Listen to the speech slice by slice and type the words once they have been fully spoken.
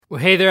Well,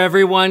 hey there,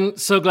 everyone.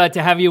 So glad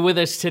to have you with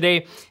us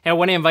today. I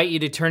want to invite you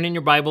to turn in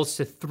your Bibles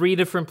to three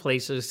different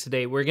places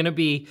today. We're going to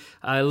be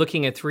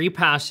looking at three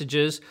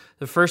passages.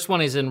 The first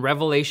one is in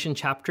Revelation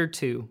chapter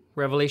 2.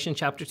 Revelation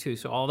chapter 2,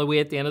 so all the way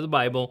at the end of the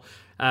Bible.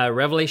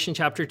 Revelation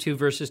chapter 2,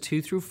 verses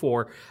 2 through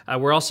 4.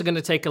 We're also going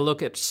to take a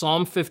look at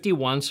Psalm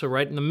 51, so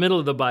right in the middle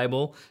of the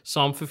Bible,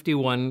 Psalm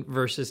 51,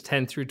 verses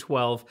 10 through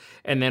 12,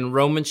 and then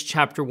Romans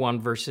chapter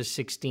 1, verses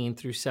 16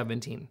 through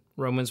 17.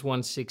 Romans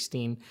 1,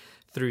 16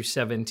 through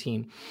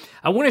 17.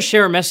 I want to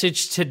share a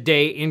message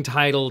today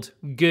entitled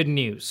Good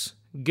News.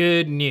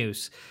 Good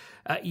news.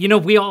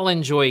 We all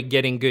enjoy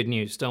getting good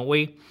news, don't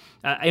we?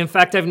 In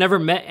fact, I've never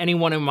met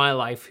anyone in my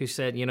life who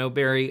said,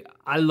 Barry,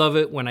 I love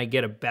it when I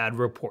get a bad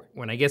report.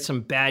 When I get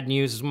some bad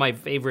news, it's my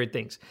favorite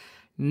things.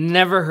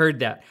 Never heard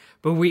that.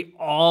 But we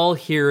all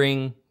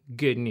hearing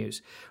good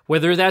news.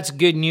 Whether that's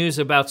good news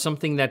about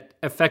something that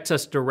affects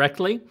us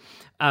directly,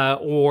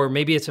 or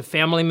maybe it's a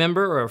family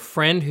member or a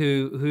friend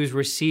who's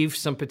received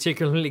some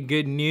particularly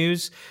good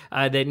news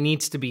that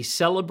needs to be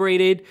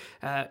celebrated.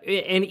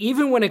 And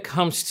even when it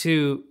comes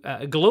to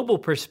a global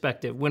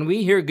perspective, when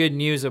we hear good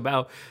news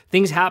about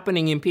things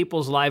happening in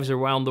people's lives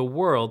around the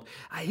world,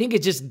 I think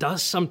it just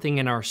does something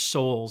in our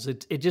souls.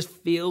 It just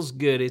feels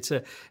good.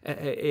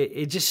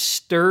 It just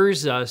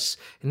stirs us,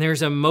 and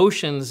there's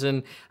emotions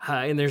and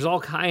there's all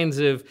kinds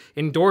of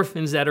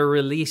endorphins that are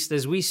released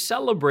as we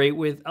celebrate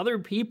with other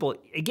people.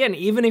 Again,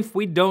 even if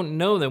we don't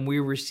know them, we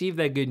receive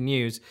that good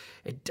news.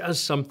 It does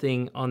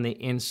something on the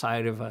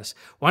inside of us.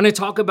 I want to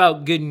talk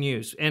about good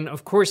news. And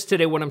of course,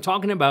 today, what I'm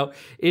talking about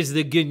is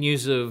the good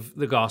news of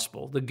the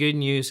gospel, the good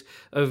news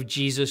of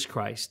Jesus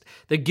Christ.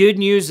 The good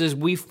news is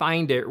we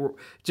find it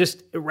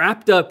just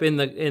wrapped up in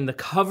the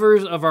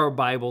covers of our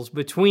Bibles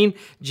between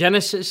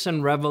Genesis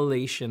and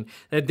Revelation,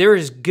 that there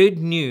is good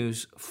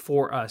news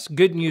for us,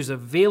 good news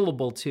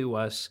available to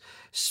us,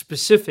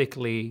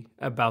 specifically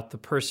about the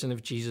person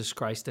of Jesus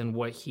Christ and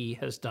what he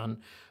has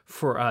done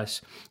for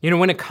us.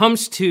 When it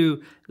comes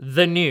to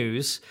the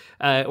news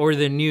or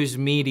the news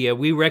media,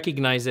 we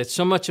recognize that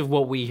so much of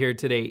what we hear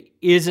today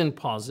isn't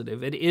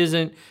positive. It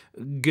isn't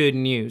good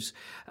news.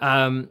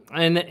 And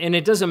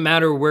it doesn't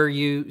matter where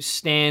you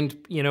stand,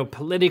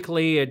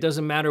 politically. It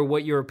doesn't matter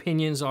what your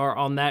opinions are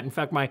on that. In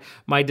fact,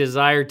 my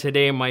desire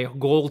today, my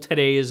goal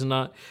today is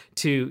not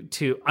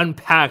to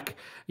unpack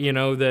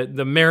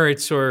the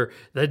merits or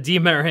the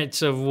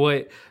demerits of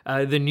what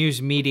the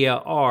news media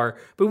are.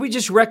 But we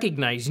just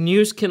recognize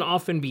news can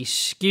often be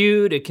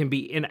skewed, it can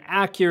be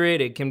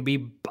inaccurate, it can be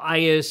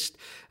biased,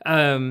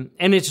 and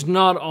it's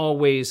not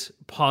always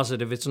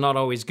positive. It's not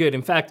always good.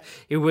 In fact,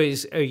 it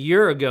was a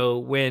year ago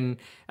when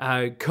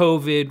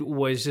COVID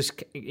was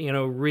just,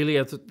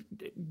 really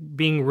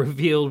being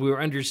revealed. We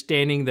were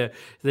understanding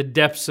the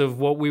depths of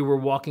what we were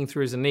walking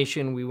through as a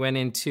nation. We went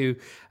into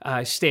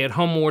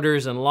stay-at-home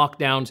orders and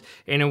lockdowns,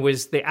 and it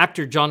was the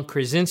actor John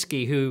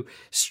Krasinski who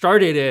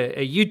started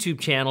a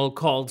YouTube channel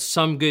called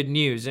Some Good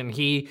News, and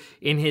he,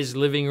 in his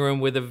living room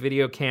with a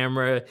video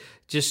camera,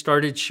 just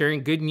started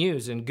sharing good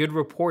news and good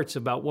reports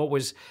about what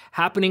was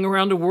happening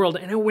around the world.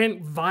 And it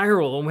went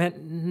viral and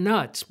went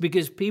nuts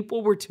because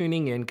people were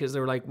tuning in because they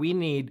were like, we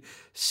need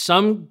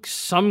some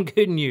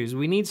good news.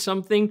 We need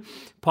something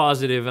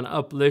positive and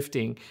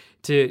uplifting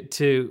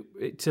to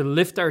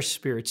lift our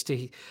spirits,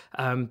 to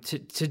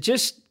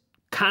just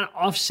kind of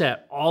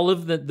offset all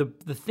of the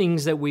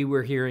things that we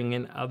were hearing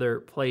in other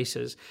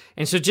places.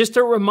 And so just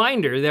a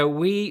reminder that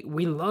we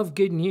love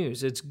good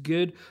news. It's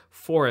good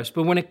for us.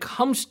 But when it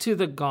comes to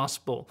the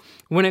gospel,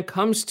 when it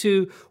comes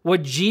to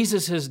what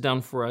Jesus has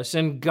done for us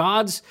and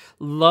God's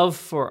love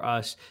for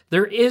us,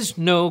 there is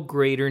no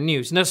greater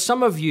news. Now,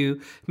 some of you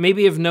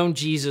maybe have known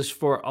Jesus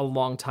for a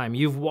long time.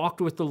 You've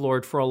walked with the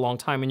Lord for a long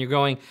time, and you're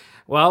going,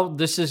 well,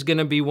 this is going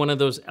to be one of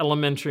those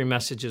elementary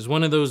messages,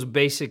 one of those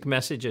basic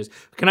messages.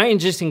 Can I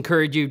just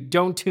encourage you,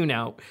 don't tune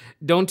out.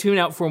 Don't tune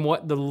out from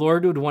what the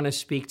Lord would want to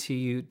speak to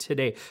you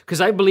today.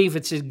 Because I believe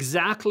it's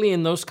exactly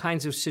in those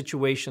kinds of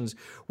situations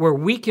where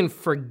we can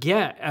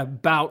forget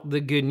about the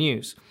good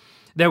news,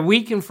 that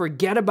we can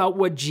forget about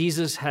what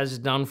Jesus has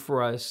done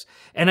for us.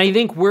 And I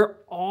think we're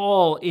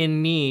all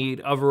in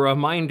need of a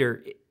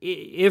reminder,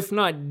 if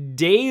not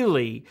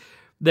daily,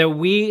 that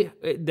we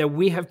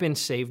have been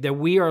saved, that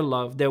we are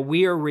loved, that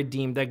we are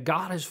redeemed, that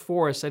God is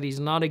for us, that he's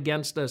not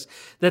against us,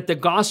 that the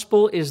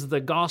gospel is the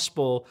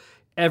gospel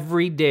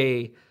every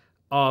day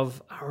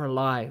of our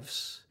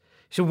lives.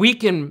 So we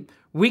can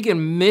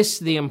miss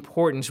the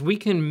importance, we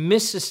can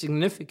miss the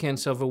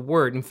significance of a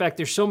word. In fact,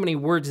 there's so many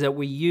words that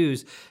we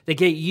use that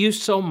get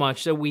used so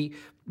much that we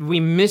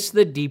miss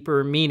the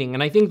deeper meaning.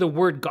 And I think the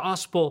word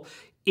gospel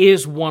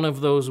is one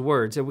of those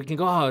words that we can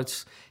go, oh,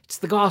 it's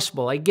the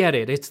gospel. I get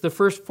it. It's the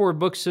first 4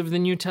 books of the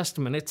New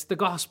Testament. It's the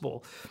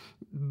gospel.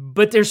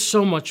 But there's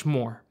so much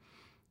more.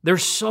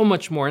 There's so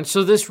much more. And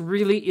so this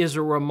really is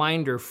a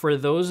reminder for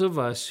those of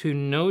us who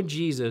know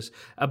Jesus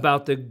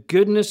about the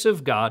goodness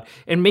of God.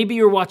 And maybe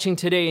you're watching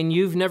today and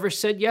you've never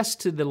said yes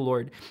to the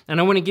Lord.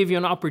 And I want to give you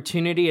an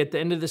opportunity at the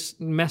end of this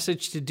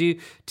message to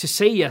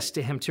say yes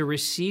to him, to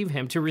receive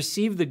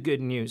the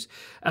good news.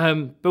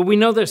 But we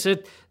know this,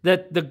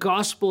 that the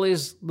gospel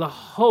is the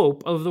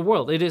hope of the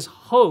world. It is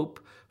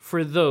hope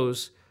for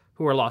those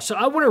who are lost. So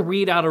I want to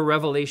read out of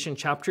Revelation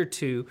chapter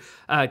 2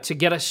 to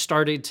get us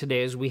started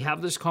today as we have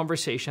this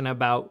conversation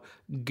about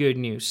good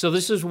news. So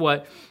this is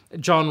what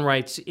John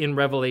writes in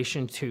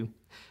Revelation 2.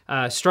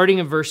 Starting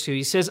in verse 2,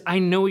 he says, I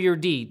know your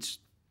deeds,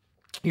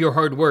 your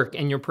hard work,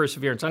 and your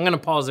perseverance. I'm going to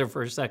pause there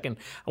for a second.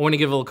 I want to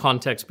give a little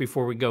context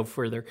before we go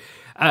further.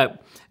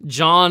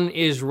 John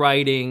is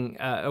writing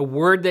a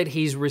word that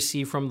he's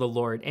received from the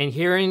Lord. And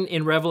here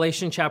in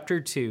Revelation chapter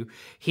 2,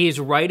 he is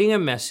writing a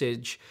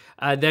message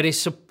that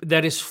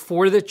is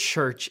for the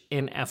church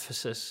in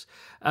Ephesus.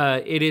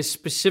 It is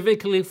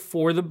specifically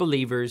for the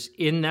believers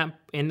in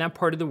that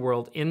part of the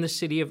world, in the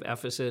city of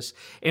Ephesus.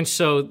 And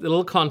so a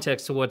little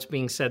context to what's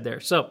being said there.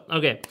 So,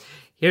 okay,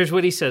 here's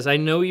what he says. I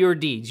know your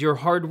deeds, your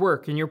hard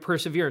work, and your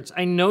perseverance.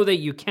 I know that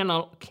you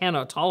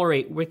cannot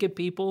tolerate wicked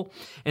people,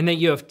 and that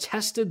you have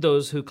tested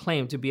those who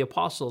claim to be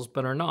apostles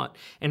but are not,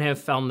 and have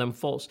found them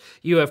false.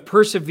 You have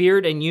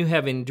persevered, and you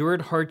have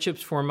endured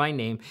hardships for my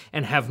name,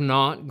 and have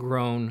not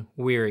grown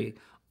weary.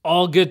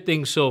 All good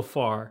things so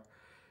far.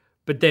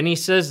 But then he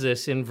says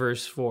this in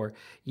verse 4,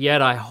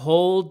 yet I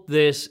hold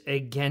this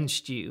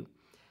against you.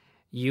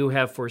 You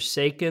have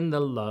forsaken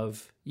the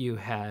love you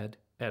had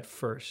at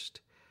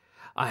first.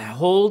 I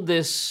hold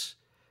this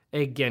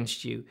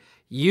against you.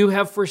 You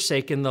have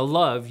forsaken the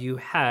love you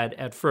had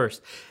at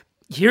first.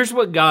 Here's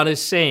what God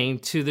is saying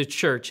to the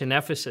church in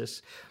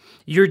Ephesus.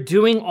 You're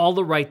doing all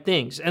the right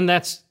things, and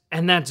that's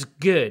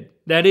good.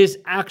 That is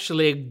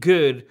actually a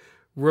good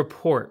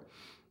report.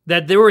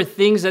 That there were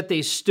things that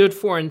they stood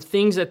for and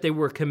things that they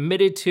were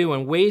committed to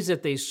and ways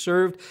that they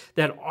served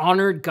that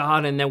honored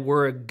God and that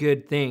were a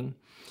good thing.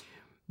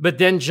 But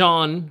then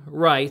John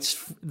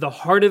writes, the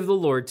heart of the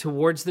Lord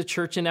towards the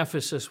church in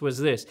Ephesus was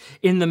this: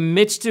 in the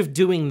midst of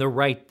doing the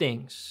right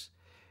things,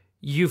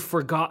 you've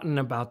forgotten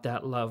about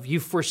that love.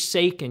 You've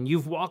forsaken.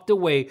 You've walked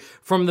away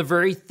from the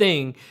very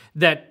thing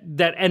that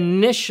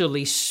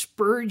initially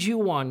spurred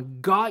you on,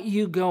 got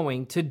you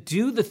going to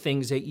do the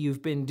things that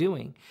you've been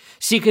doing.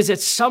 See, because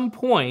at some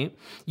point,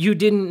 you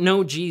didn't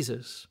know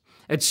Jesus.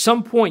 At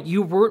some point,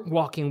 you weren't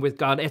walking with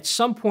God. At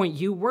some point,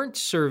 you weren't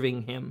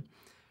serving him.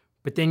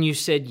 But then you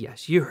said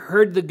yes. You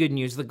heard the good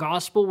news. The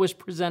gospel was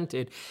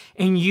presented,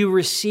 and you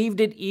received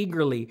it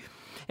eagerly.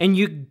 And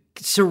you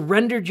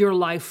surrendered your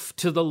life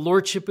to the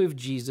lordship of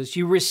Jesus.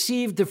 You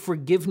received the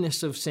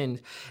forgiveness of sins,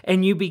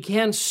 and you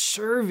began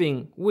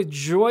serving with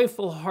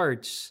joyful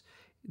hearts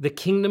the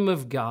kingdom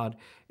of God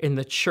in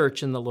the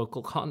church in the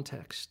local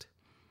context.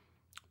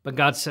 But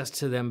God says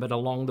to them, but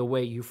along the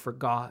way you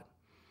forgot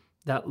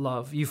that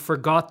love. You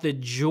forgot the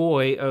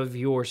joy of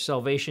your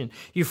salvation.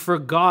 You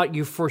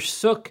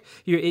forsook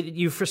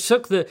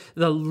the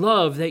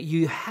love that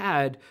you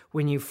had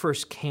when you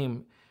first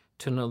came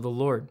to know the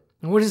Lord.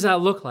 And what does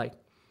that look like?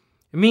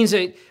 It means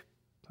that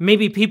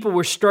maybe people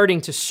were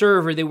starting to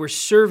serve, or they were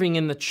serving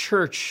in the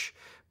church,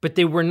 but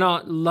they were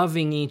not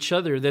loving each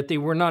other, that they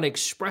were not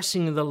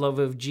expressing the love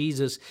of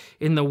Jesus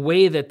in the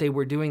way that they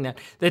were doing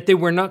that they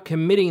were not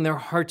committing their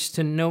hearts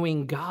to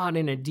knowing God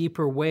in a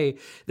deeper way,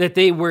 that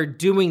they were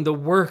doing the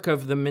work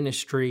of the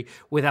ministry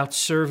without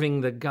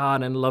serving the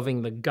God and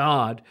loving the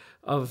God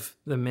of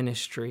the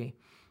ministry.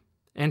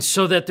 And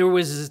so that there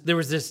was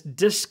this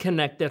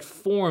disconnect that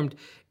formed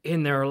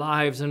in their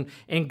lives.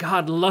 And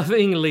God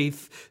lovingly,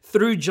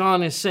 through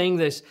John, is saying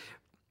this: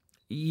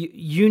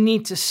 you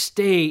need to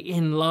stay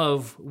in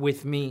love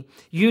with me.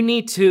 You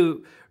need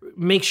to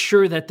make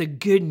sure that the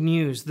good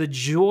news, the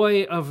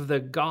joy of the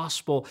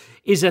gospel,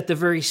 is at the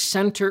very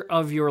center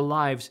of your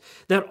lives.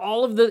 That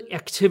all of the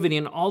activity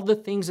and all the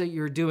things that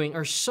you're doing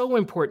are so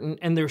important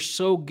and they're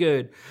so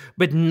good,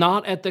 but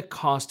not at the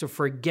cost of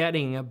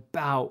forgetting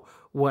about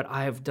what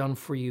I have done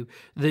for you,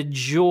 the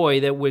joy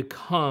that would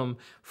come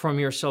from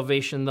your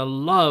salvation, the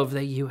love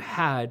that you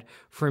had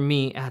for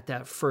me at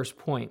that first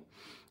point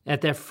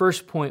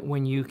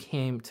when you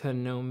came to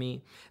know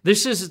me.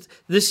 This is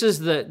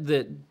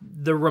the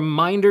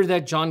reminder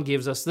that John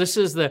gives us. This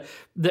is the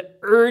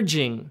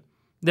urging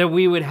that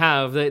we would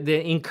have,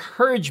 the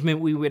encouragement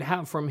we would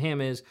have from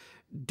him is,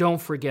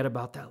 don't forget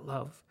about that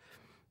love.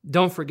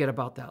 Don't forget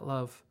about that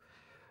love.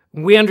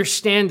 We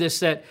understand this,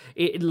 that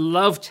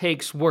love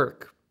takes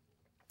work.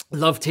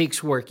 Love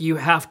takes work. You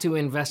have to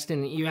invest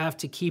in it. You have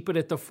to keep it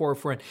at the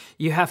forefront.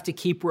 You have to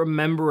keep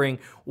remembering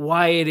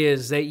why it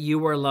is that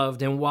you are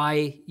loved and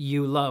why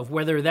you love,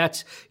 whether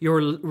that's your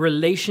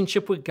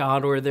relationship with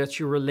God, or that's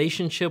your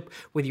relationship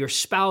with your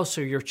spouse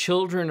or your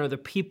children or the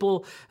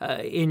people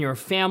in your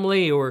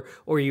family or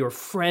your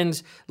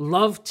friends.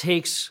 Love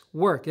takes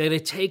work, that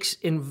it takes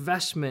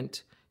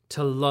investment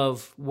to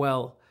love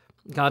well.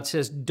 God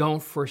says,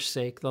 don't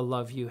forsake the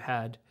love you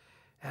had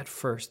at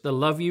first, the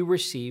love you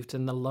received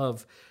and the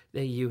love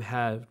that you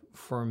have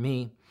for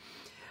me.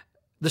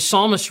 The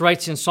psalmist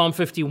writes in Psalm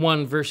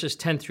 51, verses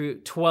 10 through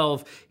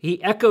 12,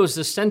 he echoes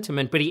this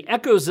sentiment, but he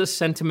echoes this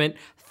sentiment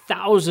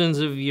thousands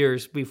of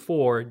years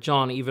before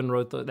John even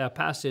wrote that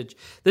passage.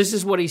 This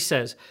is what he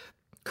says: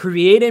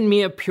 "Create in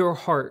me a pure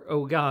heart,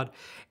 O God,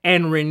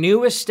 and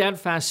renew a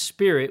steadfast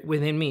spirit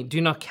within me. Do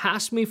not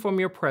cast me from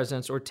your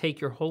presence or take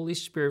your Holy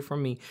Spirit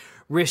from me.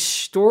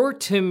 Restore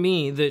to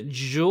me the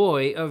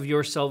joy of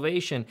your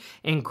salvation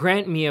and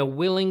grant me a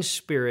willing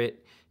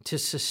spirit to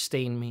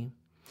sustain me."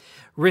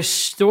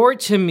 Restore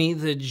to me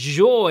the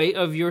joy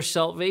of your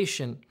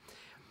salvation.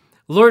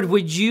 Lord,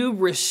 would you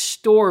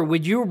restore,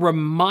 would you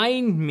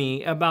remind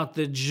me about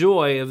the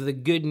joy of the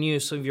good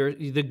news of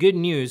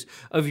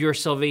your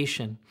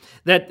salvation?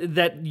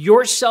 That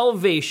your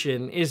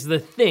salvation is the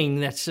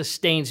thing that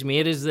sustains me.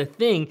 It is the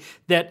thing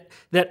that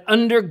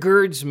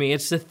undergirds me.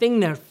 It's the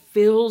thing that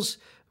fills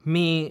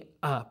me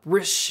up.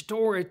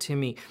 Restore it to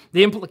me.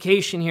 The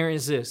implication here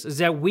is this, is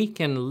that we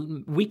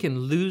can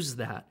lose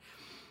that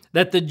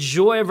the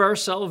joy of our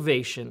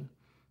salvation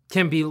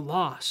can be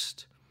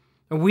lost.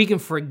 And we can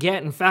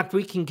forget. In fact,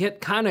 we can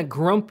get kind of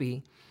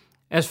grumpy.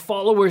 As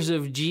followers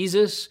of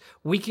Jesus,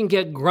 we can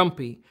get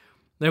grumpy,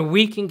 that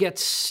we can get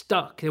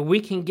stuck, that we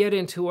can get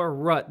into a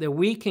rut, that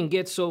we can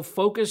get so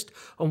focused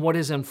on what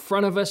is in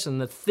front of us and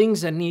the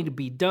things that need to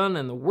be done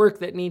and the work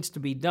that needs to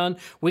be done.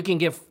 We can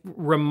get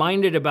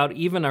reminded about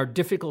even our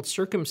difficult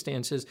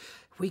circumstances.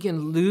 We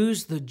can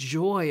lose the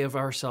joy of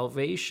our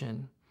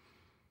salvation.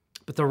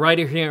 But the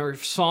writer here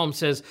of Psalm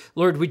says,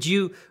 Lord, would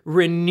you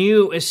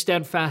renew a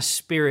steadfast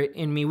spirit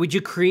in me? Would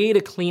you create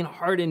a clean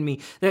heart in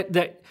me?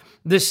 That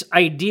this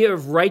idea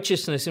of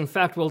righteousness, in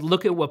fact, we'll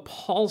look at what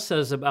Paul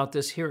says about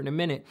this here in a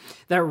minute.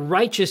 That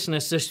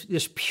righteousness,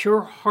 this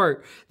pure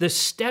heart, this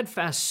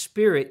steadfast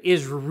spirit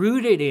is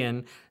rooted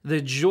in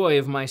the joy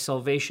of my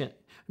salvation,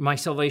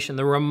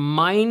 the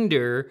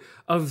reminder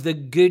of the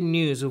good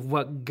news of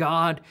what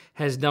God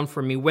has done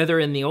for me, whether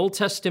in the Old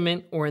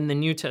Testament or in the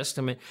New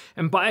Testament.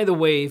 And by the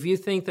way, if you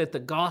think that the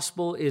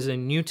gospel is a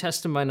New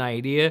Testament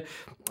idea,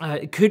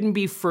 it couldn't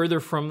be further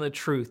from the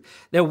truth.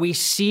 That we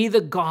see the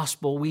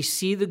gospel, we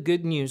see the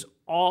good news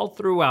all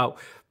throughout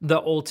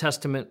the Old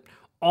Testament,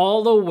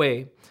 all the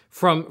way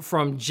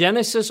from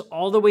Genesis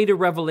all the way to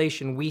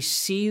Revelation. We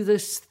see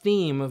this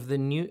theme of the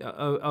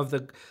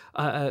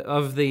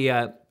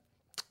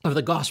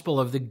gospel,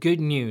 of the good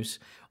news,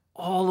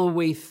 all the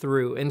way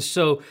through. And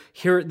so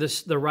here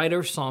the writer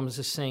of Psalms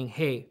is saying,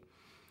 hey,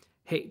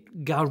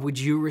 God, would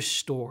you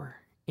restore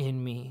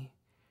in me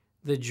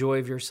the joy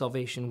of your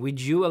salvation? Would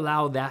you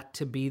allow that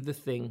to be the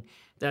thing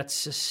that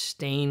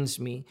sustains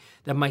me,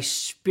 that my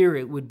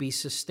spirit would be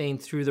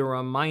sustained through the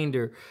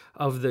reminder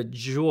of the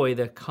joy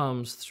that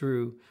comes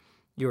through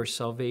your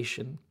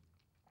salvation?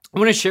 I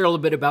want to share a little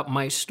bit about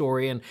my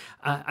story, and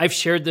I've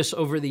shared this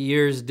over the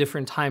years,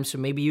 different times, so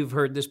maybe you've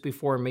heard this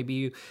before,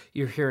 maybe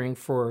you're hearing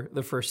for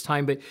the first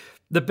time, but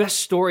the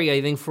best story,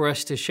 I think, for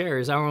us to share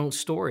is our own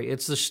story.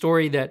 It's the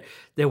story that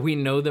we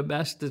know the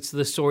best. It's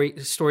the story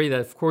that,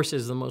 of course,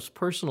 is the most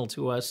personal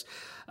to us,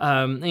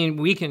 and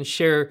we can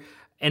share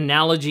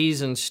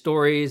analogies and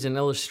stories and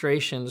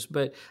illustrations,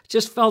 but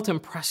just felt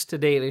impressed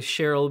today to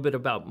share a little bit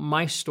about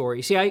my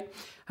story. See, I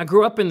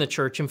grew up in the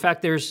church. In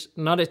fact, there's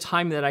not a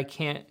time that I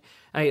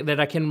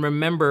can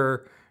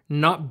remember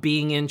not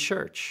being in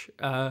church.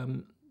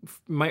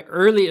 My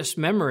earliest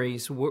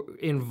memories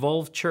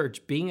involved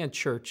church, being at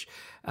church.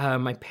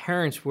 My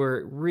parents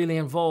were really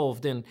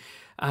involved, and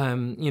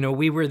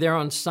we were there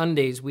on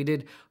Sundays. We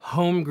did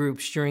home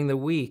groups during the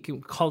week. We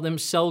called them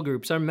cell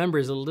groups. I remember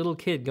as a little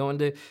kid going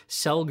to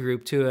cell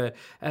group to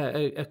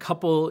a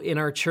couple in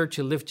our church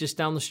who lived just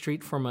down the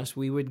street from us.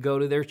 We would go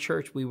to their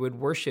church. We would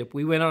worship.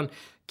 We went on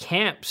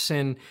camps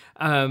and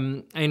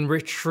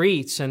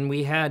retreats, and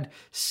we had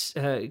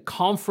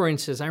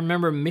conferences. I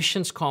remember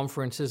missions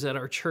conferences at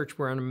our church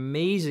were an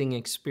amazing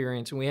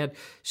experience, and we had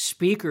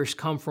speakers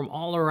come from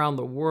all around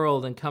the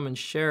world and come and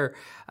share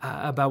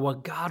about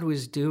what God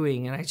was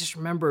doing. And I just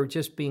remember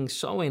just being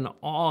so in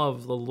awe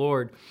of the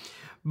Lord.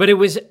 But it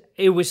was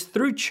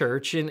through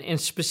church,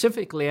 and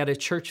specifically at a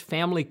church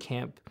family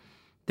camp,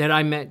 that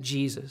I met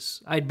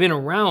Jesus. I'd been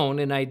around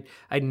and I'd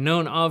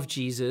known of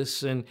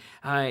Jesus, and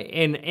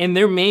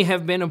there may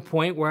have been a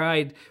point where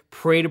I'd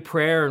prayed a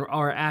prayer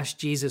or asked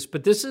Jesus,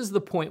 but this is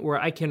the point where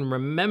I can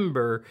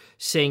remember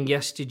saying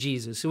yes to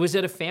Jesus. It was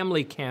at a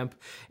family camp,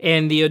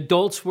 and the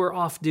adults were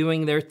off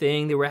doing their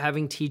thing. They were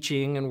having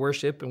teaching and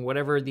worship and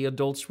whatever the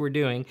adults were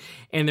doing,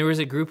 and there was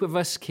a group of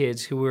us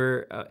kids who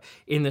were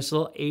in this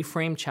little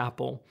A-frame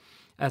chapel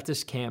at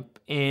this camp.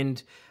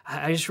 And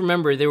I just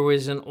remember there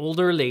was an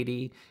older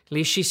lady. At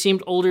least she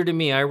seemed older to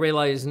me. I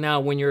realize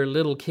now when you're a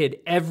little kid,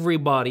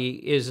 everybody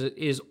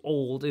is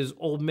old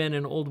men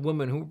and old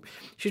women who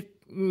she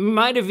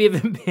might have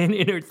even been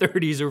in her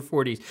 30s or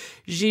 40s.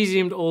 She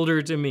seemed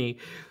older to me.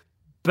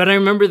 But I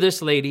remember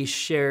this lady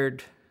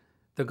shared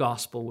the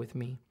gospel with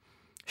me.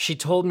 She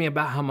told me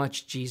about how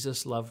much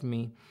Jesus loved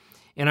me.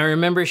 And I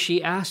remember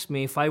she asked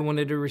me if I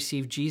wanted to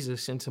receive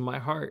Jesus into my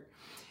heart.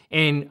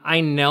 And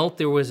I knelt.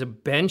 There was a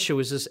bench. It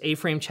was this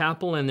A-frame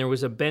chapel, and there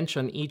was a bench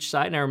on each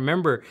side. And I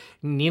remember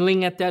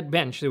kneeling at that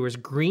bench. There was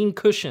green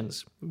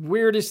cushions.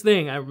 Weirdest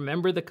thing. I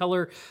remember the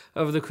color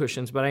of the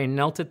cushions, but I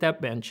knelt at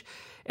that bench.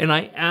 And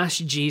I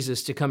asked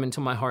Jesus to come into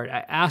my heart.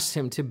 I asked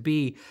him to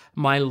be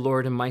my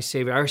Lord and my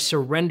Savior. I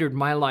surrendered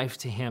my life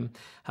to him.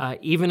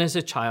 Even as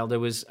a child, I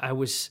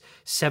was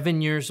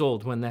 7 years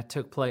old when that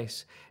took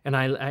place. And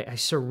I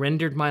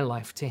surrendered my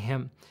life to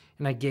him.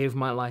 And I gave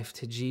my life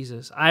to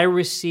Jesus. I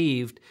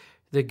received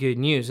the good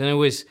news. And it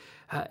was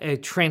a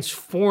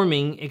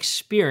transforming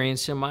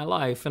experience in my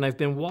life. And I've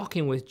been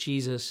walking with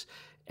Jesus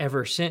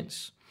ever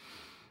since.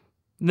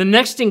 The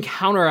next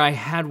encounter I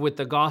had with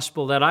the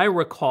gospel that I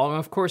recall, and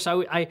of course,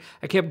 I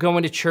kept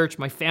going to church.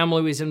 My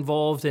family was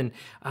involved, and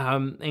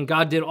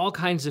God did all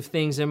kinds of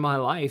things in my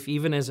life,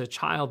 even as a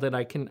child, that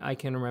I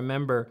can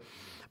remember.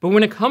 But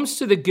when it comes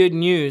to the good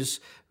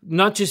news,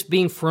 not just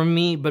being for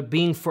me, but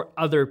being for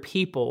other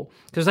people,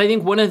 because I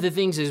think one of the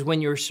things is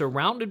when you're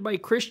surrounded by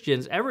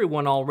Christians,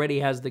 everyone already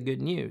has the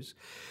good news.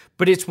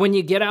 But it's when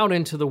you get out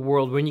into the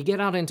world, when you get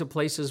out into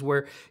places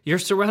where you're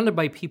surrounded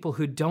by people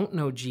who don't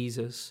know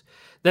Jesus,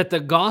 that the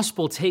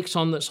gospel takes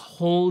on this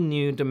whole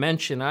new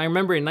dimension. I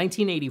remember in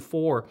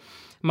 1984,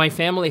 my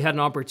family had an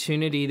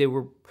opportunity.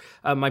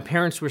 My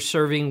parents were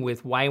serving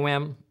with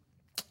YWAM,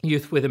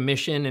 Youth with a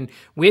Mission, and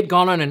we had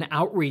gone on an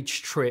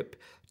outreach trip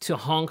to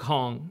Hong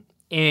Kong.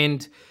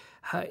 And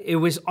it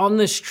was on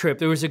this trip,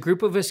 there was a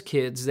group of us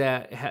kids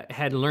that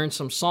had learned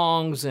some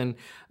songs and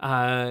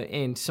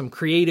some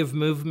creative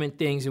movement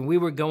things, and we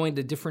were going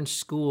to different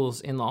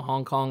schools in the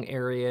Hong Kong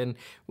area, and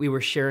we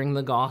were sharing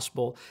the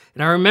gospel.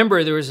 And I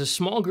remember there was a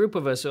small group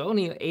of us,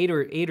 only eight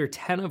or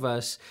 10 of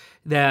us,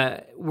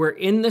 that were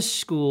in the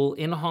school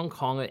in Hong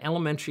Kong, an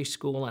elementary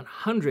school, and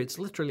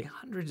literally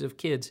hundreds of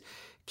kids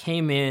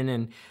came in,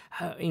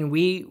 and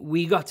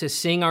we got to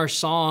sing our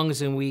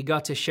songs, and we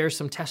got to share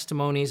some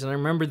testimonies. And I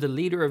remember the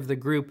leader of the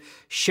group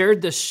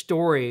shared the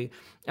story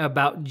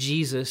about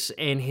Jesus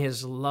and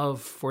his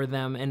love for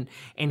them,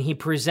 and he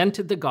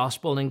presented the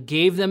gospel and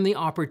gave them the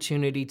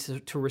opportunity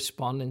to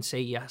respond and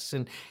say yes,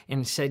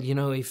 and said,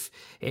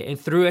 and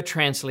through a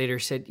translator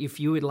said, if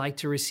you would like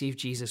to receive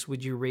Jesus,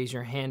 would you raise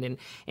your hand?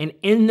 And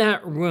in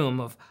that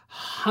room of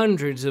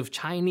hundreds of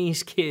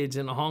Chinese kids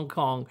in Hong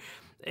Kong,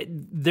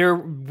 there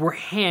were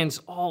hands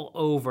all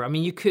over. I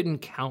mean, you couldn't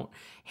count.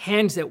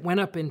 Hands that went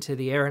up into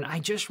the air. And I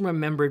just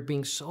remembered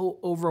being so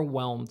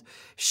overwhelmed,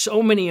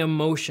 so many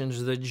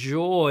emotions, the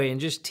joy and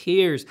just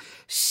tears,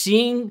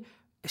 seeing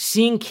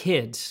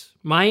kids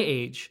my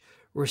age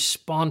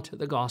respond to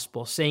the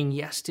gospel, saying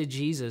yes to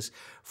Jesus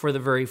for the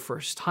very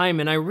first time.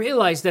 And I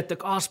realized that the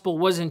gospel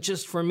wasn't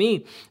just for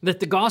me, that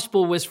the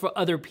gospel was for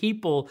other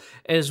people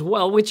as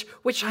well, which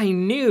I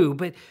knew,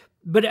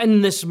 but in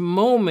this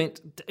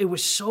moment, it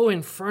was so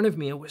in front of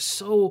me. I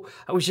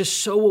was just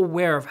so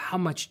aware of how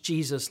much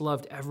Jesus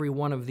loved every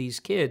one of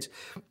these kids.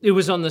 It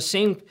was on the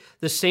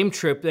same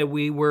trip that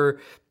we were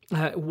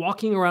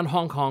walking around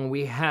Hong Kong.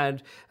 We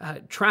had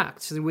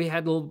tracts, we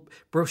had little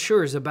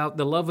brochures about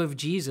the love of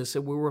Jesus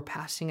that we were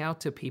passing out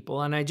to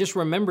people. And I just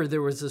remember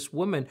there was this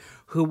woman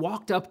who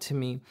walked up to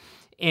me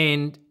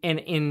and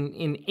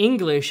in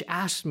English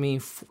asked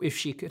me if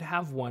she could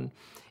have one.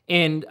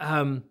 And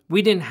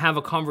we didn't have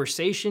a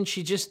conversation.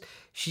 She just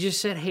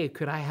said, "Hey,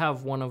 could I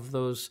have one of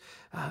those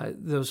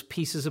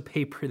pieces of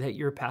paper that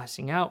you're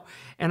passing out?"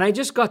 And I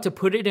just got to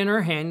put it in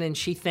her hand, and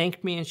she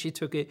thanked me, and she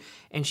took it,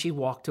 and she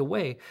walked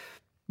away.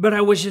 But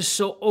I was just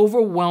so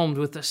overwhelmed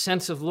with the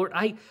sense of, Lord,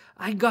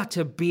 I got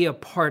to be a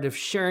part of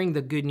sharing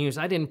the good news.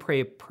 I didn't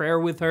pray a prayer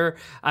with her.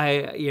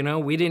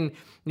 We didn't.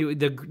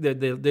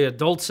 The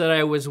adults that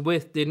I was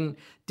with didn't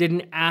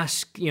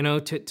ask,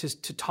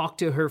 to talk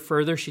to her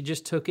further. She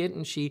just took it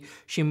and she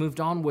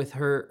moved on with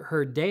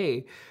her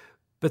day.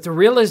 But the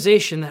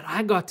realization that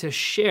I got to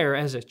share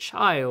as a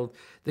child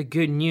the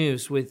good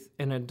news with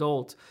an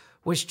adult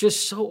was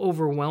just so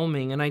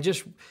overwhelming. And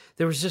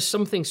there was just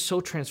something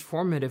so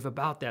transformative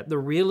about that. The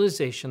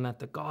realization that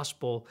the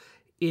gospel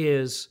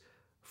is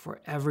for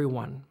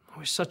everyone. It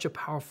was such a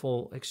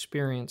powerful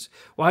experience.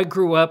 Well, I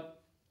grew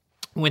up,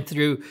 went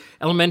through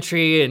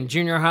elementary and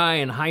junior high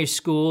and high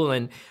school,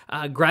 and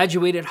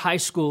graduated high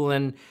school,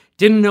 and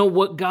didn't know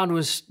what God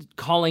was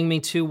calling me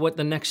to, what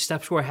the next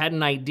steps were. I had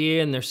an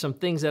idea, and there's some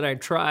things that I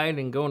tried,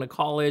 and going to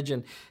college,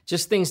 and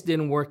just things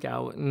didn't work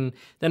out. And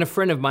then a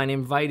friend of mine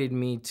invited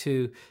me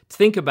to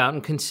think about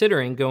and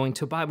considering going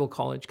to Bible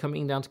college,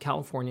 coming down to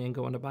California and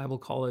going to Bible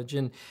college.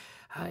 And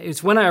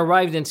it's when I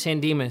arrived in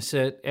San Dimas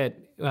at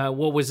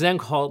what was then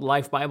called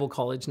Life Bible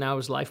College, now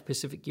is Life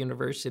Pacific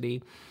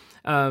University.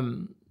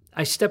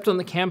 I stepped on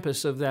the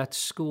campus of that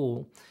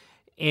school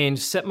and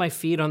set my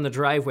feet on the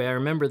driveway. I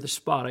remember the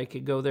spot. I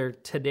could go there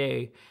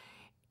today.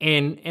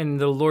 And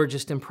the Lord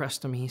just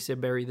impressed on me. He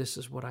said, "Barry, this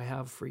is what I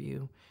have for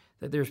you,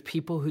 that there's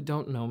people who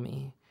don't know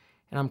me,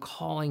 and I'm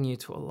calling you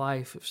to a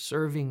life of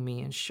serving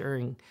me and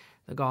sharing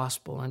the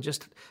gospel." And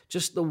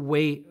just the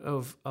weight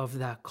of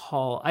that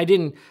call. I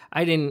didn't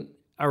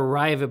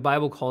arrive at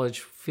Bible college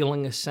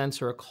feeling a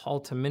sense or a call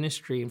to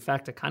ministry. In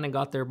fact, I kind of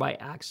got there by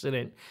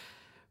accident.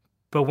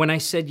 But when I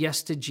said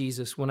yes to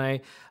Jesus, when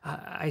I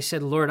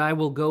said, Lord, I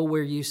will go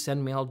where you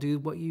send me, I'll do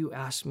what you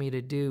ask me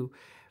to do.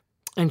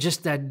 And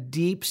just that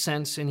deep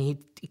sense, and he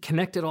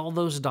connected all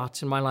those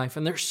dots in my life.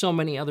 And there's so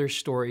many other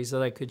stories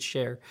that I could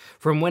share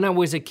from when I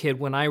was a kid,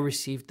 when I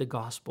received the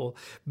gospel,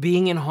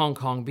 being in Hong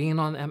Kong, being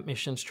on that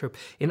missions trip,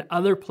 in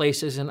other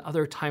places and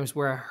other times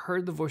where I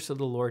heard the voice of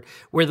the Lord,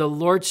 where the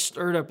Lord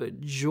stirred up a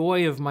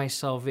joy of my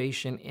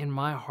salvation in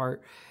my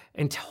heart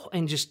and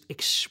just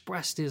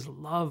expressed his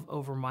love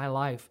over my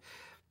life.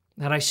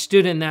 That I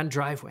stood in that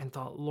driveway and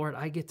thought, Lord,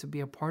 I get to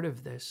be a part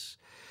of this.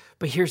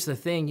 But here's the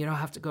thing, you don't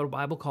have to go to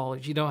Bible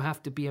college. You don't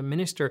have to be a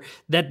minister.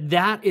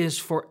 That is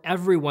for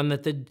everyone,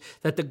 that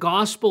the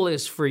gospel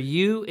is for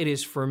you. It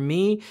is for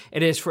me.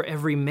 It is for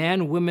every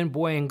man, woman,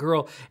 boy, and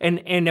girl.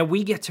 And that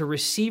we get to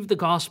receive the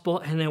gospel,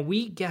 and then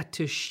we get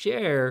to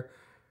share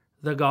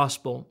the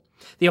gospel.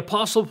 The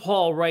Apostle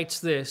Paul writes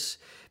this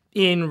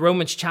in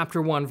Romans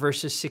chapter 1,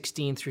 verses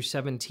 16 through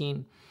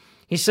 17.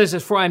 He says,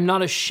 for I am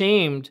not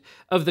ashamed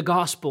of the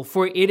gospel,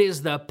 for it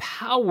is the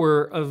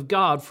power of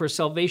God for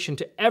salvation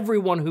to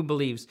everyone who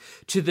believes,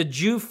 to the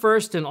Jew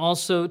first and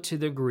also to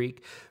the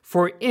Greek.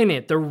 For in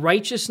it the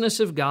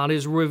righteousness of God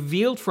is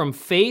revealed from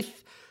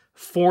faith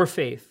for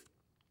faith.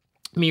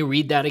 Let me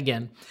read that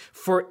again.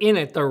 For in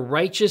it the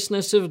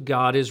righteousness of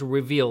God is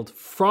revealed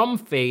from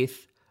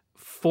faith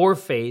for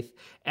faith,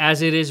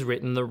 as it is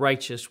written, the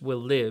righteous will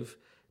live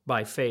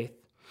by faith.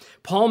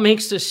 Paul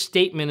makes this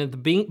statement at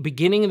the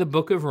beginning of the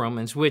book of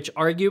Romans, which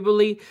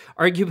arguably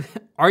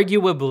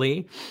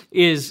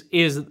is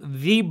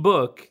the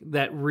book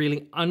that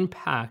really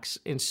unpacks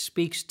and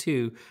speaks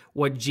to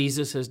what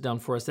Jesus has done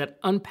for us, that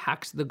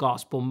unpacks the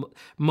gospel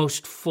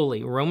most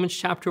fully. Romans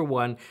chapter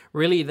 1,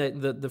 really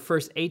the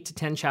first 8 to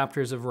 10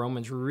 chapters of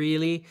Romans,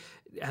 really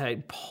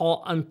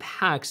Paul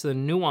unpacks the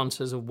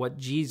nuances of what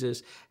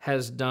Jesus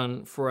has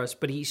done for us.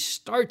 But he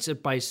starts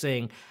it by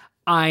saying,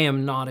 I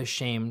am not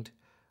ashamed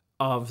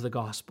of the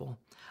gospel.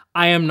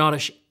 I am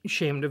not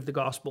ashamed of the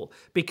gospel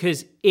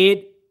because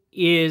it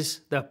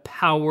is the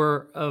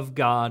power of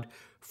God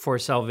for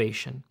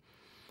salvation.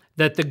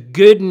 That the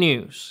good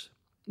news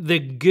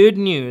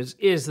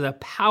is the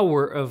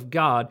power of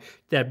God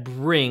that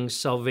brings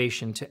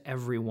salvation to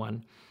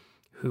everyone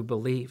who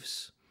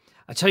believes.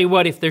 I tell you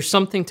what, if there's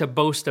something to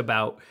boast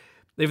about,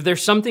 if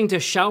there's something to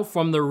shout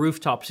from the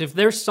rooftops, if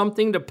there's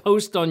something to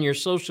post on your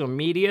social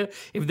media,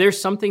 if there's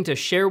something to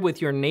share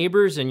with your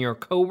neighbors and your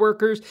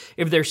coworkers,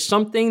 if there's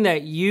something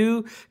that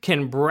you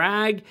can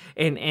brag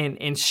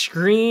and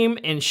scream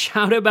and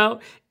shout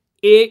about,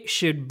 it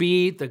should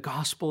be the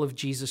gospel of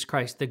Jesus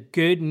Christ, the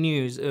good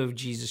news of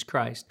Jesus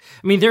Christ.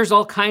 I mean, there's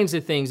all kinds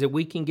of things that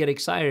we can get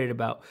excited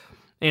about.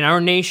 In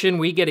our nation,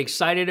 we get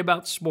excited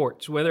about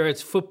sports, whether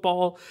it's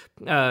football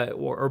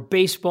or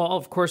baseball.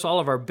 Of course, all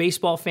of our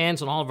baseball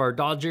fans and all of our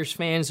Dodgers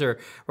fans are,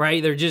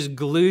 right, they're just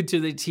glued to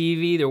the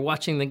TV. They're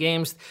watching the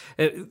games.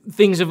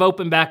 Things have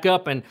opened back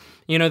up. And,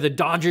 you know, the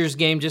Dodgers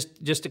game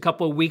just a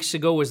couple of weeks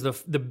ago was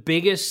the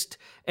biggest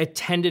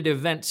attended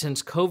event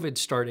since COVID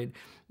started.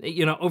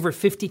 You know, over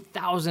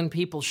 50,000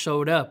 people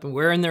showed up and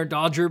wearing their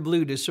Dodger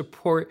blue to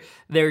support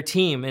their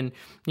team. And,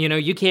 you know,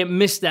 you can't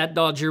miss that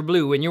Dodger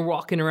blue. When you're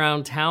walking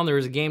around town, there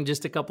was a game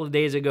just a couple of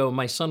days ago.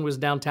 My son was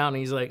downtown and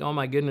he's like, oh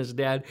my goodness,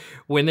 Dad,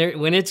 when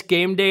it's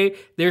game day,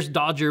 there's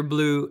Dodger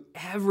blue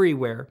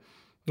everywhere.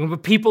 And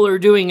what people are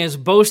doing is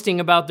boasting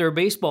about their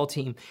baseball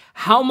team.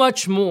 How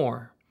much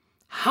more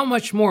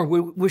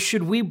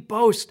should we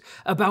boast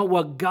about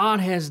what God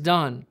has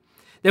done?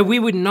 That we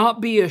would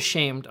not be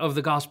ashamed of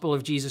the gospel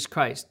of Jesus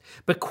Christ,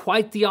 but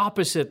quite the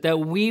opposite, that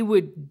we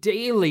would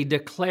daily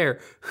declare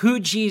who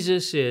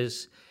Jesus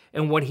is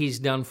and what he's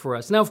done for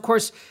us. Now, of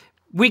course,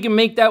 we can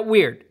make that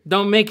weird.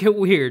 Don't make it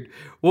weird.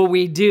 What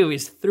we do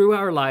is through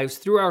our lives,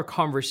 through our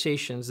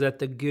conversations, that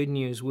the good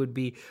news would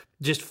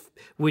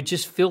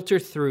just filter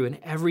through in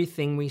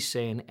everything we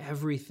say and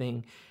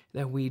everything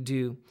that we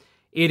do.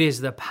 It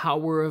is the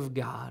power of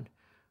God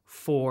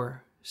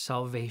for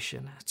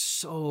salvation. It's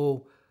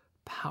so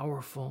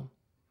powerful.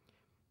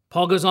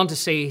 Paul goes on to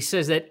say, he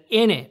says that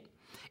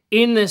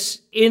in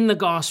the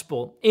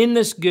gospel, in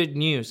this good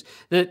news,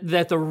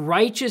 that the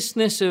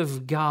righteousness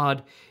of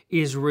God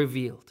is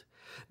revealed.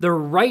 The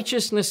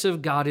righteousness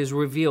of God is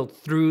revealed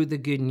through the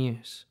good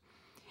news.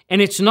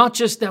 And it's not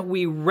just that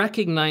we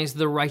recognize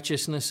the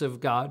righteousness of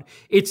God,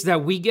 it's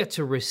that we get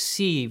to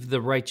receive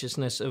the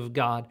righteousness of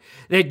God.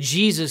 That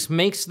Jesus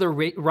makes the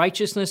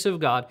righteousness of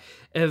God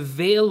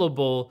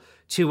available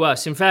to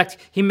us. In fact,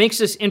 he makes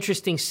this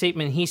interesting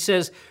statement. He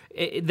says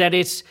that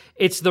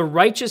it's the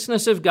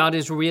righteousness of God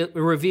is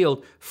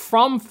revealed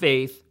from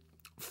faith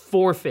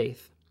for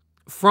faith.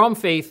 From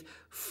faith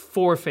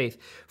for faith.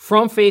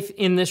 From faith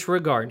in this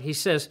regard. He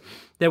says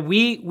that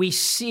we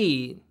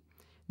see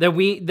that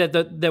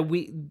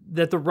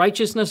the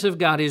righteousness of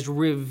God is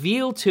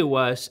revealed to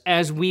us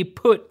as we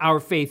put our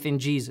faith in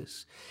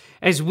Jesus.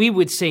 As we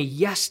would say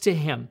yes to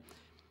him.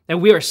 that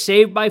we are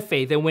saved by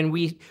faith. And when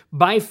we,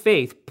 by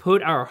faith,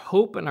 put our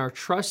hope and our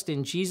trust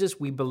in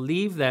Jesus, we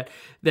believe that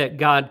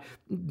God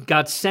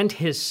sent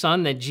his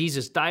son, that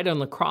Jesus died on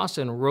the cross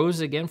and rose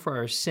again for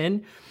our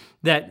sin,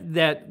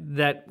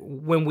 that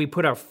when we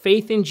put our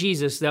faith in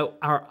Jesus, that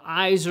our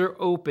eyes are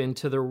open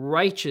to the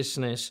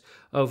righteousness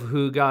of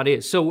who God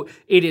is. So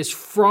it is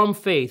from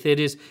faith. It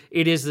is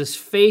this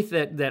faith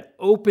that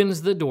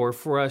opens the door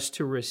for us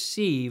to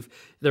receive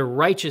the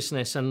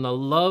righteousness and the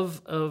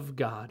love of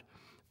God.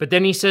 But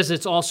then he says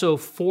it's also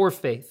for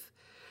faith,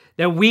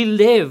 that we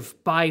live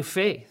by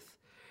faith.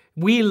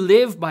 We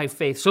live by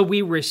faith. So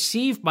we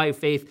receive by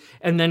faith,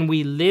 and then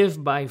we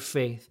live by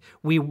faith.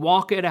 We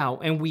walk it out,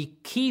 and we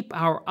keep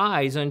our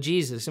eyes on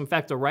Jesus. In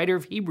fact, the writer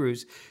of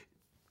Hebrews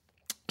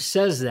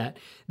says that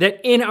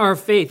in our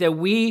faith, that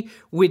we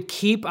would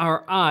keep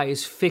our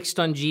eyes fixed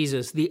on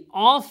Jesus, the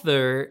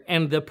author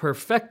and the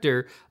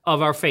perfecter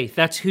of our faith.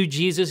 That's who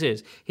Jesus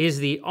is. He is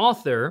the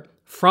author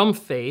from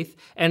faith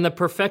and the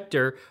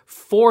perfecter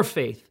for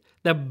faith.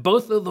 That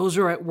both of those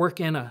are at work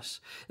in us,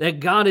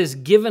 that God has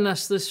given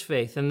us this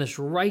faith and this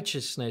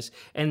righteousness,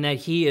 and that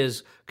he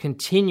is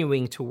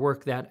continuing to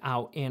work that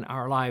out in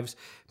our lives.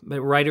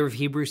 The writer of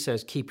Hebrews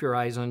says, keep your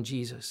eyes on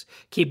Jesus.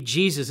 Keep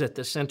Jesus at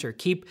the center.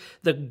 Keep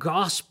the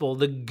gospel,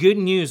 the good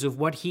news of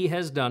what he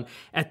has done,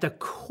 at the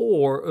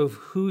core of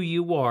who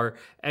you are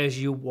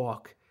as you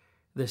walk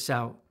this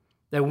out.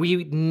 That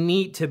we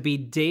need to be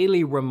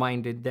daily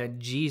reminded that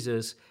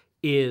Jesus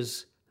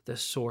is the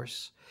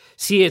source.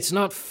 See, it's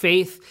not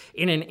faith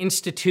in an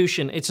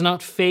institution. It's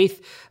not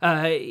faith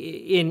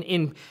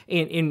in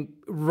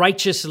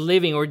righteous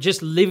living or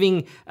just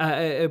living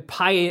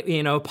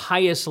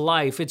pious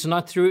life. It's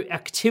not through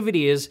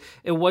activity as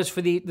it was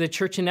for the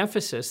church in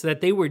Ephesus,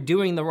 that they were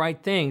doing the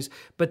right things,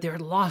 but they're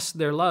lost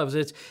their loves.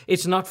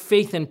 It's not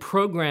faith in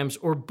programs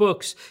or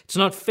books. It's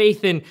not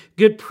faith in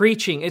good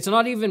preaching. It's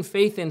not even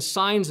faith in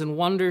signs and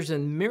wonders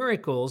and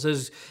miracles.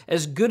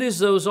 As good as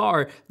those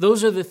are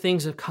the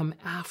things that come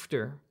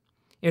after.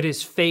 It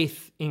is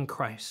faith in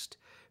Christ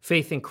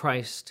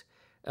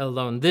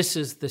alone. This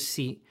is the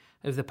seat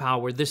of the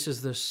power. This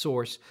is the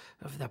source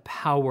of the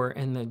power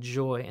and the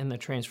joy and the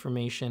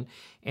transformation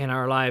in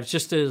our lives.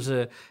 Just as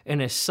a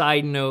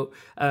side note,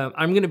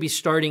 I'm going to be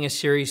starting a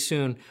series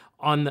soon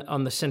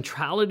on the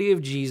centrality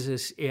of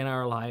Jesus in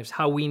our lives,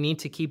 how we need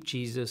to keep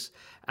Jesus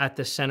at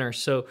the center.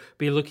 So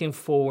be looking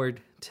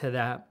forward to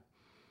that.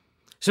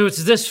 So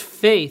it's this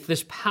faith,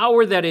 this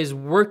power that is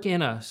work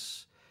in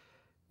us,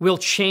 will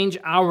change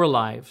our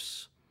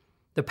lives.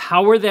 The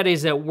power that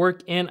is at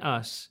work in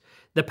us,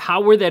 the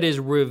power that is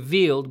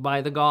revealed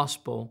by the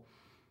gospel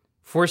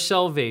for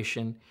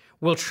salvation,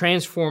 will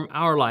transform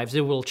our lives.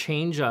 It will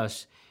change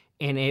us,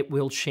 and it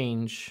will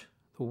change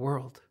the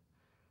world.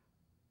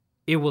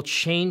 It will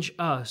change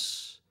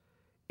us,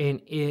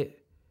 and it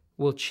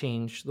will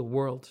change the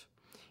world.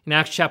 In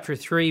Acts chapter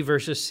 3,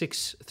 verses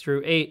 6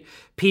 through 8,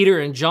 Peter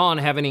and John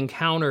have an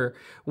encounter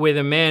with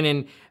a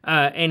man,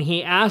 and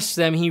he asks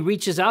them, he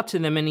reaches out to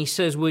them, and he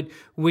says,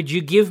 would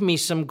you give me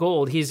some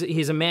gold?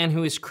 He's a man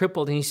who is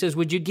crippled, and he says,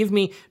 would you give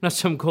me, not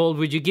some gold,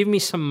 would you give me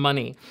some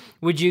money?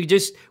 Would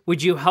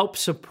you help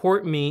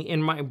support me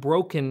in my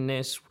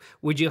brokenness?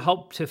 Would you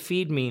help to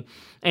feed me?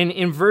 And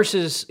in verse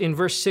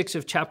 6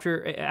 of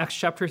Acts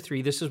chapter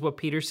 3, this is what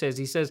Peter says.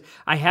 He says,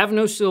 I have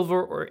no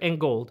silver and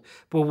gold,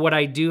 but what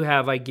I do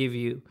have I give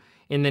you.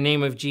 In the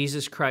name of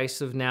Jesus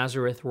Christ of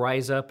Nazareth,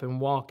 rise up and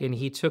walk. And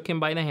he took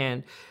him by the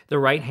hand, the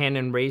right hand,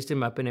 and raised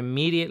him up. And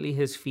immediately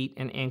his feet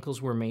and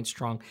ankles were made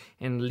strong.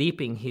 And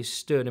leaping, he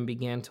stood and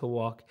began to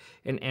walk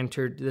and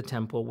entered the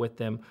temple with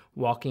them,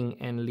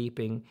 walking and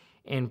leaping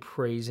and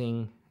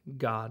praising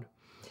God.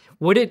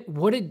 What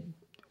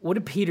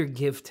did Peter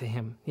give to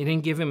him? He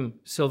didn't give him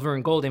silver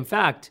and gold. In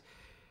fact,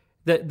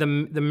 the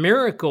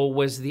miracle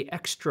was the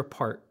extra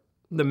part.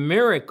 The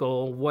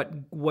miracle,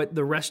 what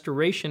the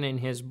restoration in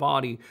his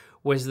body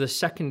was the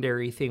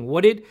secondary thing.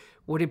 What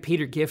did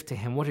Peter give to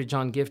him? What did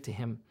John give to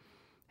him?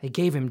 They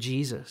gave him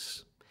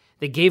Jesus.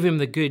 They gave him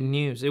the good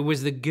news. It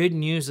was the good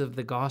news of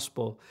the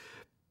gospel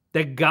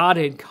that God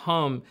had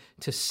come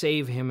to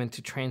save him and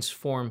to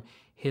transform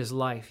his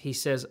life. He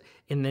says,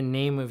 in the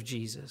name of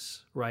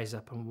Jesus, rise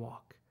up and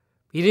walk.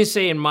 He didn't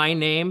say in my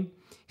name.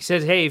 He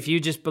said, hey, if you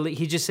just believe,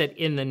 he just said,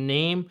 in the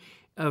name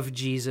of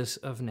Jesus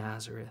of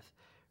Nazareth,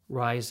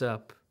 rise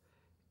up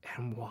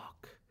and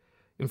walk.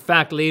 In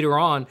fact, later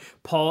on,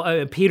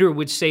 Peter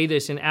would say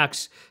this in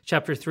Acts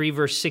chapter 3,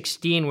 verse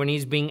 16, when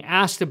he's being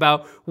asked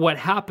about what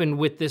happened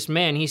with this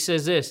man. He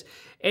says this,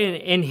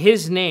 in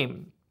his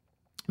name,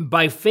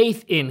 by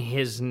faith in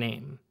his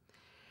name,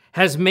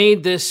 has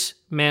made this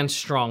man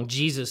strong.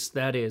 Jesus,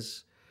 that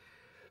is.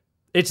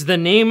 It's the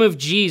name of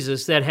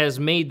Jesus that has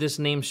made this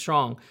name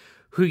strong,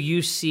 who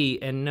you see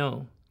and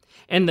know.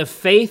 And the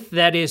faith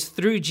that is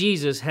through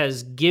Jesus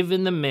has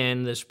given the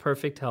man this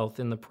perfect health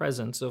in the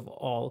presence of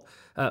all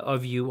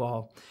of you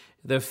all.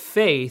 The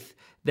faith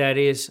that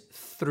is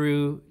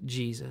through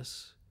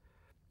Jesus.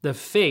 The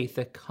faith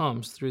that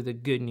comes through the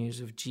good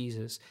news of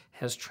Jesus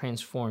has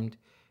transformed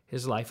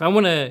his life. I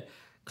want to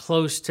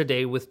close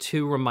today with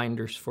two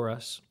reminders for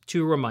us.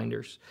 Two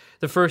reminders.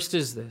 The first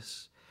is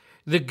this: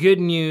 the good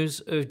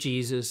news of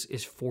Jesus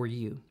is for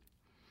you.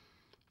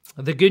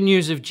 The good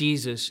news of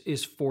Jesus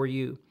is for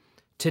you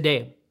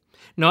today.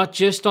 Not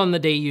just on the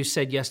day you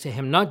said yes to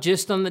him, not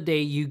just on the day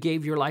you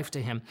gave your life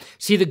to him.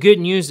 See, the good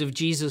news of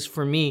Jesus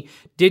for me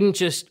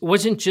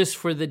wasn't just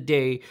for the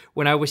day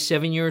when I was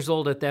 7 years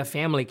old at that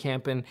family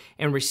camp and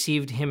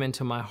received him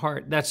into my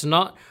heart. That's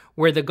not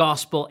where the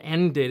gospel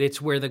ended.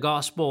 It's where the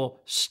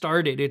gospel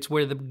started. It's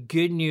where the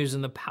good news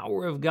and the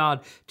power of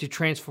God to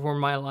transform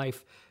my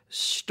life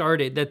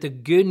started. That the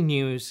good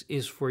news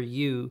is for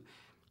you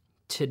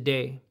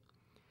today.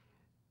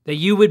 That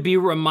you would be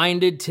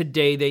reminded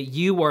today that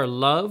you are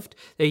loved,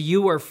 that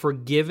you are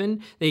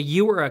forgiven, that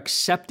you are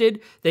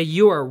accepted, that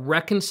you are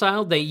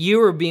reconciled, that you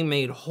are being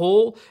made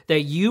whole,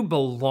 that you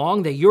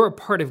belong, that you're a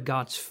part of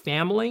God's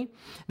family,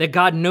 that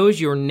God knows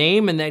your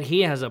name and that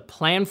he has a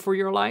plan for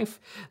your life.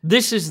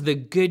 This is the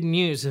good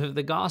news of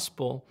the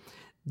gospel.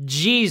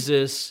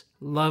 Jesus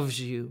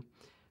loves you.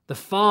 The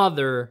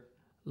Father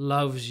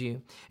loves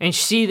you. And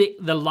see,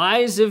 the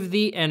lies of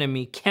the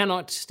enemy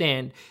cannot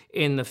stand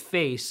in the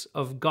face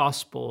of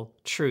gospel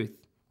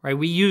truth, right?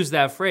 We use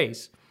that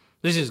phrase.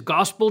 This is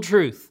gospel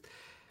truth.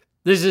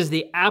 This is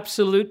the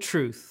absolute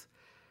truth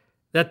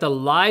that the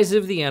lies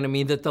of the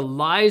enemy, that the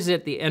lies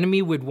that the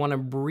enemy would want to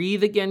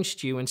breathe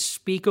against you and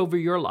speak over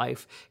your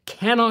life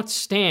cannot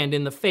stand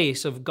in the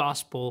face of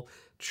gospel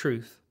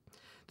truth.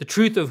 The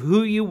truth of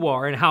who you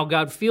are and how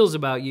God feels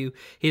about you,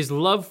 his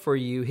love for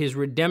you, his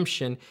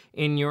redemption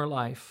in your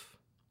life.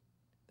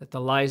 That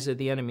the lies of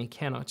the enemy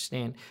cannot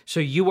stand. So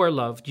you are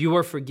loved, you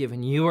are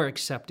forgiven, you are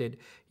accepted,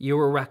 you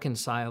are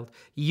reconciled,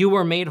 you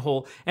are made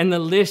whole, and the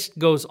list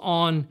goes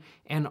on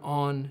and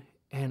on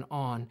and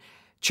on.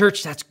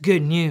 Church, that's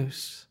good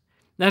news.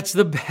 That's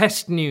the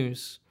best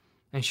news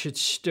and should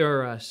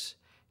stir us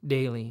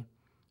daily.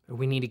 But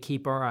we need to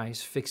keep our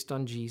eyes fixed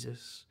on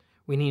Jesus.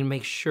 We need to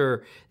make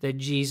sure that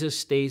Jesus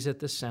stays at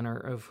the center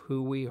of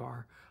who we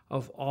are,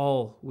 of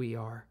all we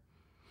are.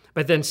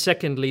 But then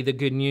secondly, the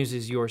good news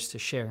is yours to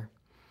share.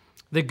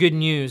 The good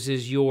news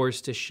is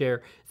yours to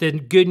share. The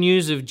good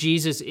news of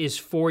Jesus is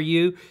for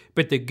you,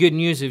 but the good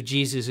news of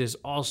Jesus is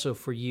also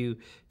for you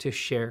to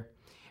share.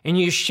 And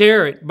you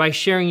share it by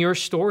sharing your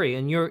story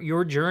and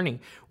your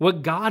journey,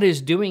 what God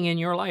is doing in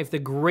your life. The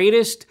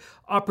greatest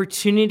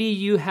opportunity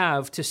you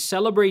have to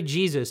celebrate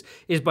Jesus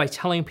is by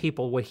telling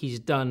people what he's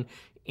done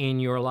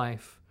in your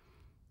life,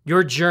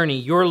 your journey,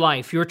 your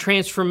life, your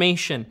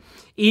transformation,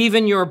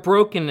 even your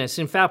brokenness.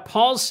 In fact,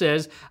 Paul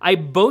says, I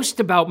boast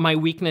about my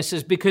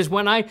weaknesses because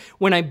when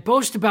I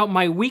boast about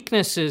my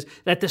weaknesses,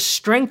 that the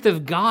strength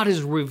of God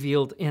is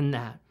revealed in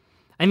that.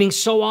 I mean,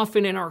 so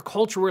often in our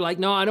culture, we're like,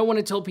 no, I don't want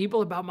to tell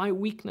people about my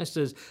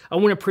weaknesses. I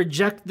want to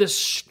project this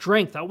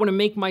strength. I want to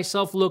make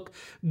myself look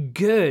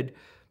good.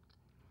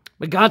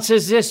 But God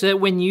says this, that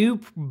when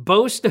you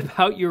boast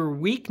about your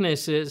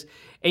weaknesses,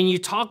 and you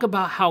talk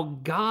about how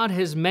God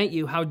has met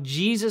you, how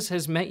Jesus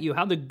has met you,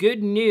 how the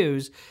good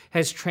news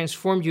has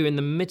transformed you in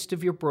the midst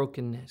of your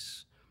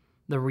brokenness.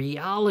 The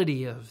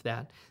reality of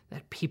that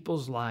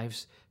people's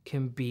lives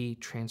can be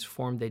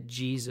transformed, that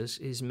Jesus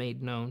is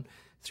made known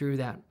through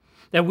that.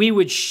 That we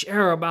would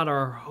share about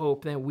our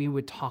hope, that we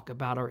would talk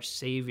about our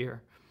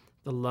Savior,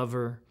 the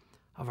lover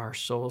of our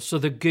souls. So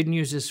the good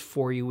news is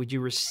for you. Would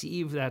you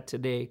receive that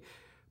today?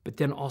 But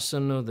then also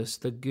know this,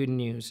 the good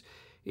news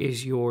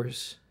is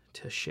yours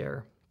to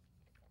share.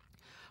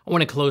 I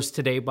want to close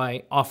today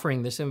by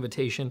offering this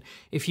invitation.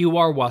 If you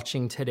are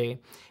watching today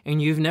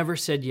and you've never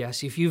said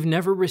yes, if you've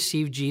never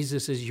received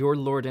Jesus as your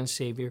Lord and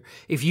Savior,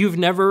 if you've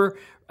never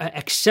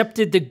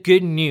accepted the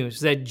good news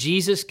that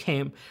Jesus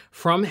came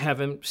from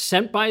heaven,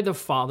 sent by the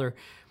Father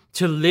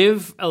to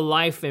live a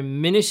life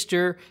and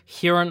minister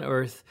here on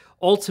earth,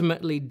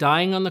 ultimately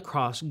dying on the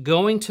cross,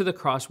 going to the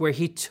cross where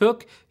he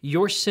took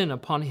your sin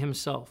upon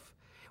himself,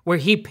 where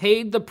he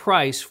paid the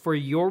price for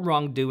your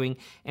wrongdoing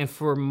and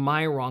for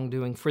my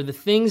wrongdoing, for the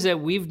things that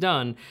we've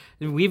done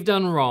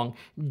wrong.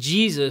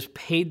 Jesus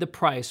paid the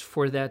price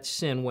for that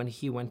sin when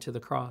he went to the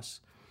cross.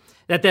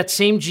 That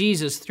same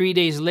Jesus, 3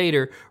 days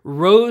later,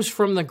 rose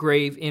from the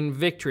grave in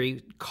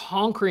victory,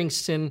 conquering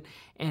sin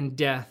and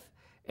death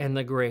and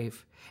the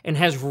grave, and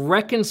has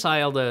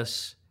reconciled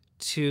us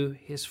to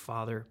his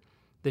Father.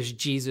 There's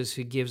Jesus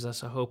who gives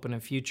us a hope and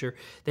a future,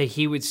 that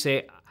he would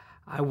say,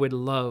 I would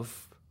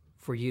love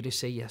for you to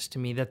say yes to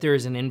me, that there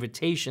is an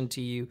invitation to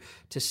you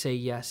to say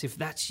yes. If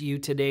that's you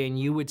today and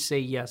you would say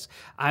yes,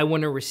 I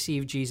want to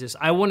receive Jesus.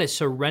 I want to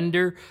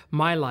surrender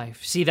my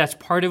life. See, that's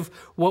part of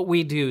what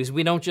we do is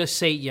we don't just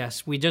say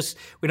yes. We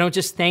don't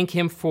just thank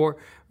him for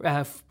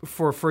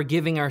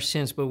forgiving our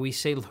sins, but we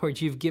say,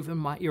 Lord, you've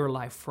given your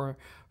life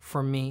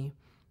for me.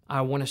 I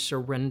want to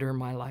surrender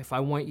my life. I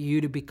want you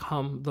to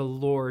become the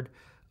Lord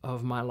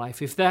of my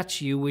life. If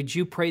that's you, would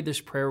you pray this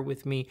prayer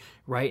with me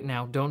right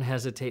now? Don't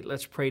hesitate.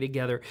 Let's pray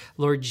together.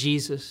 Lord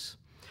Jesus,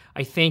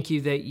 I thank you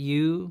that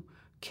you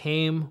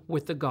came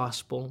with the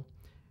gospel,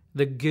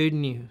 the good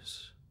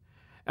news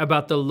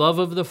about the love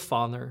of the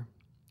Father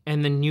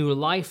and the new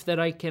life that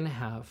I can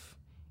have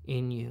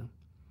in you.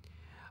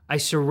 I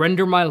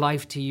surrender my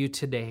life to you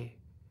today.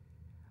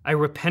 I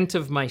repent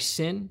of my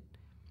sin,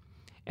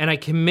 and I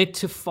commit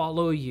to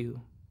follow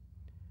you.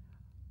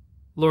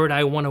 Lord,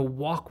 I want to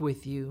walk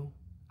with you.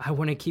 I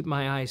want to keep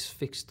my eyes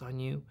fixed on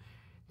you.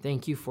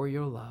 Thank you for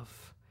your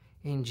love.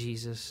 In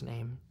Jesus'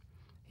 name,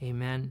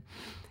 amen.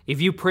 If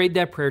you prayed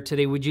that prayer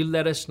today, would you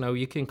let us know?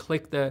 You can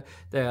click the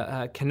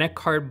Connect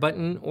card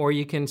button, or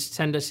you can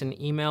send us an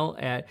email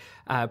at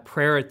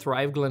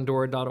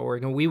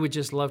prayer@thriveglendora.org. And we would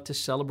just love to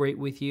celebrate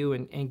with you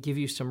and give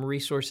you some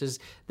resources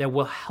that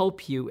will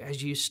help you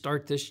as you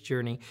start this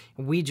journey.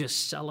 And we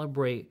just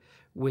celebrate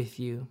with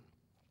you.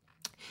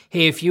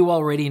 Hey, if you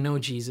already know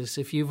Jesus,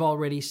 if you've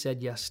already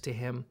said yes to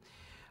him,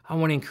 I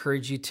want to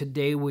encourage you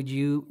today, would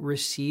you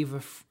receive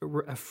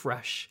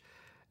afresh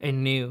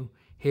and new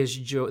his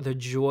joy, the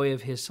joy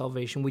of his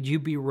salvation? Would you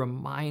be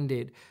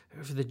reminded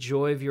of the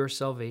joy of your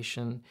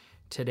salvation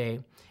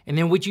today? And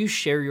then would you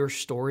share your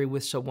story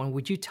with someone?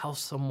 Would you tell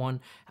someone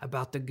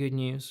about the good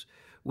news?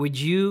 Would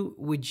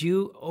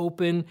you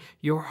open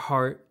your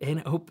heart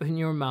and open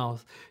your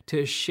mouth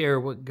to share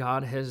what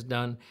God has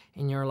done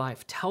in your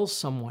life? Tell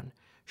someone,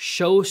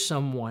 show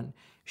someone,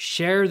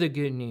 share the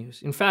good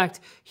news. In fact,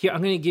 here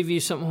I'm going to give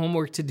you some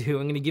homework to do.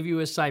 I'm going to give you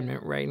an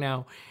assignment right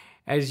now.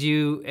 As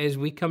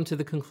we come to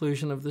the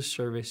conclusion of the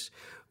service,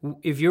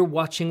 if you're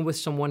watching with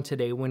someone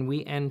today, when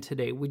we end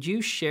today, would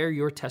you share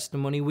your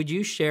testimony? Would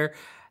you share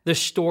the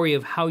story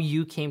of how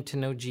you came to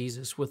know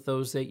Jesus with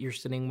those that you're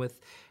sitting with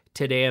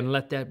today, and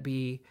let that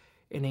be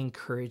an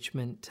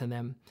encouragement to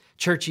them?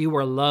 Church, you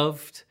are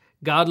loved.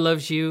 God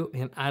loves you,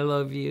 and I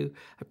love you.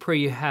 I pray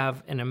you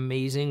have an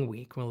amazing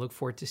week. We'll look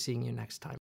forward to seeing you next time.